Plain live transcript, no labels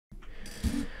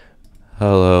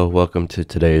Hello, welcome to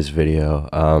today's video.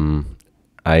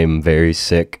 I'm very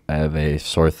sick. I have a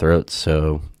sore throat,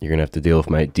 so you're gonna have to deal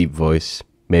with my deep voice.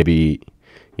 Maybe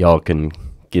y'all can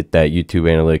get that YouTube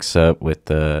analytics up with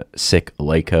the sick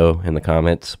Lyco in the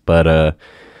comments. But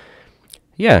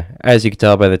yeah, as you can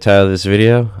tell by the title of this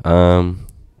video,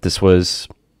 this was,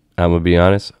 I'm gonna be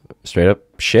honest, straight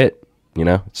up shit. You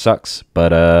know, it sucks.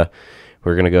 But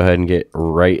we're gonna go ahead and get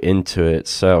right into it.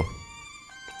 So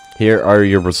here are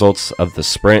your results of the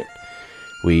sprint.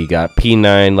 We got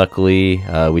P9, luckily.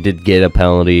 We did get a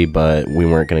penalty, but we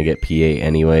weren't going to get P8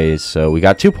 anyways. So we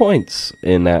got 2 points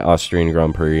in that Austrian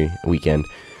Grand Prix weekend.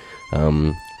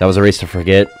 That was a race to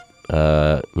forget.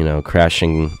 You know,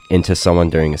 crashing into someone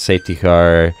during a safety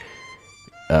car,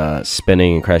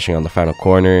 spinning and crashing on the final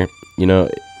corner. You know,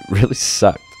 it really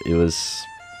sucked. It was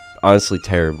honestly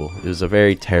terrible. It was a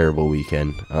very terrible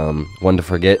weekend. One to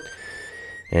forget.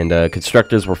 And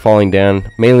constructors were falling down,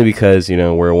 mainly because, you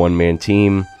know, we're a one-man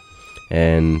team,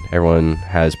 and everyone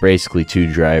has basically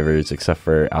 2 drivers, except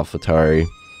for AlphaTauri.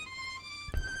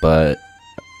 But,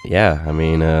 yeah, I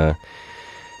mean,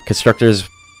 constructors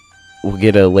will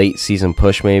get a late season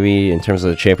push, maybe. In terms of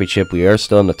the championship, we are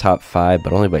still in the top 5,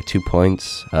 but only by 2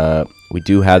 points. We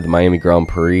do have the Miami Grand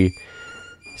Prix,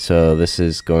 so this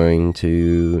is going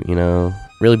to, you know,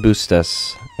 really boost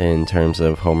us in terms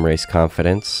of home race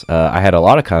confidence. I had a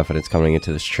lot of confidence coming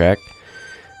into this track.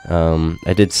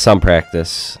 I did some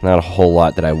practice, not a whole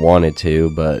lot that I wanted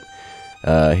to, but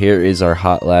here is our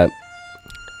hot lap.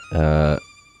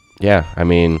 Yeah, I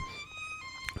mean,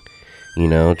 you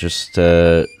know, just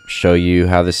to show you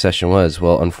how this session was.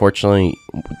 Well, unfortunately,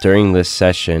 during this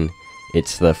session,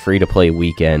 it's the free-to-play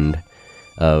weekend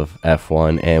of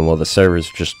F1, and well, the servers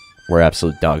just were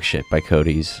absolute dog shit by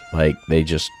Codies. Like,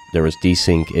 there was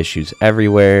desync issues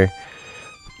everywhere,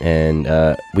 and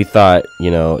we thought,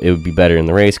 you know, it would be better in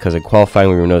the race, because in qualifying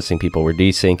we were noticing people were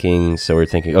desyncing, so we're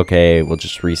thinking, okay, we'll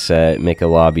just reset, make a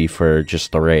lobby for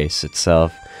just the race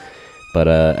itself. But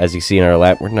as you see in our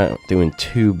lap, we're not doing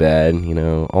too bad, you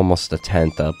know, almost a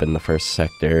 10th up in the first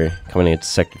sector. Coming into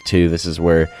sector 2, this is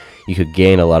where you could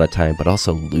gain a lot of time, but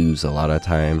also lose a lot of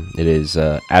time. It is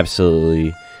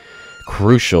absolutely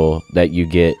crucial that you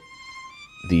get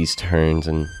these turns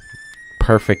and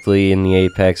perfectly in the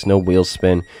apex, no wheel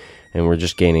spin, and we're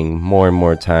just gaining more and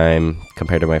more time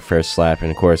compared to my first lap.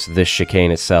 And of course, this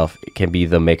chicane itself, it can be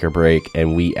the make or break,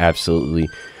 and we absolutely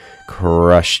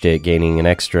crushed it, gaining an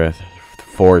extra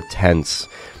 4 tenths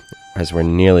as we're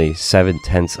nearly 7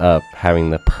 tenths up, having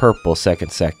the purple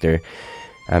second sector.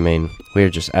 I mean, we're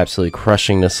just absolutely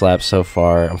crushing this lap so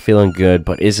far. I'm feeling good,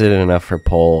 but is it enough for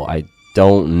pole? I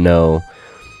don't know.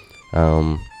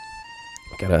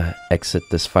 Gotta exit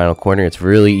this final corner. It's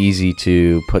really easy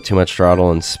to put too much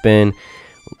throttle and spin,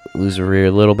 lose the rear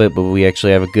a little bit, but we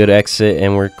actually have a good exit,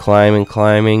 and we're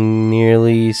climbing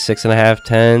nearly 6.5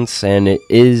 tenths, and it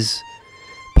is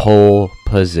pole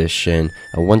position,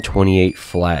 a 128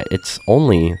 flat. It's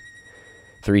only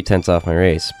 3 tenths off my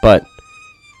race, but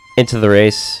into the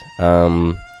race,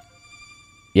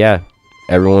 yeah,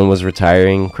 everyone was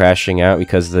retiring, crashing out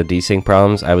because of the desync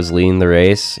problems. I was leading the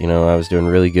race. You know, I was doing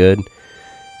really good.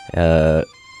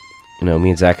 You know, me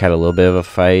and Zach had a little bit of a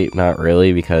fight. Not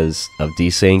really, because of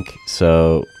desync.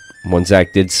 So when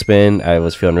Zach did spin, I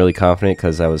was feeling really confident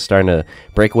because I was starting to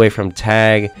break away from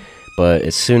tag. But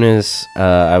as soon as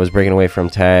I was breaking away from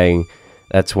tag,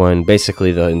 that's when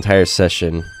basically the entire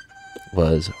session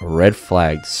was red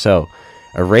flagged. So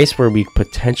a race where we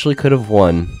potentially could have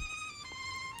won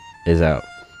is out.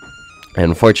 And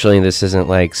unfortunately, this isn't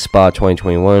like Spa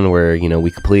 2021 where, you know,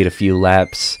 we complete a few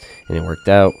laps and it worked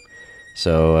out.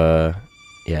 So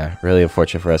yeah, really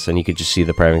unfortunate for us. And you could just see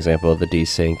the prime example of the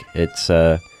desync.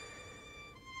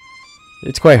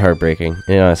 It's quite heartbreaking.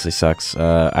 It honestly sucks.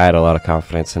 I had a lot of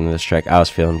confidence in this track. I was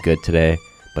feeling good today.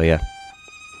 But yeah,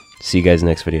 see you guys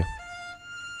next video.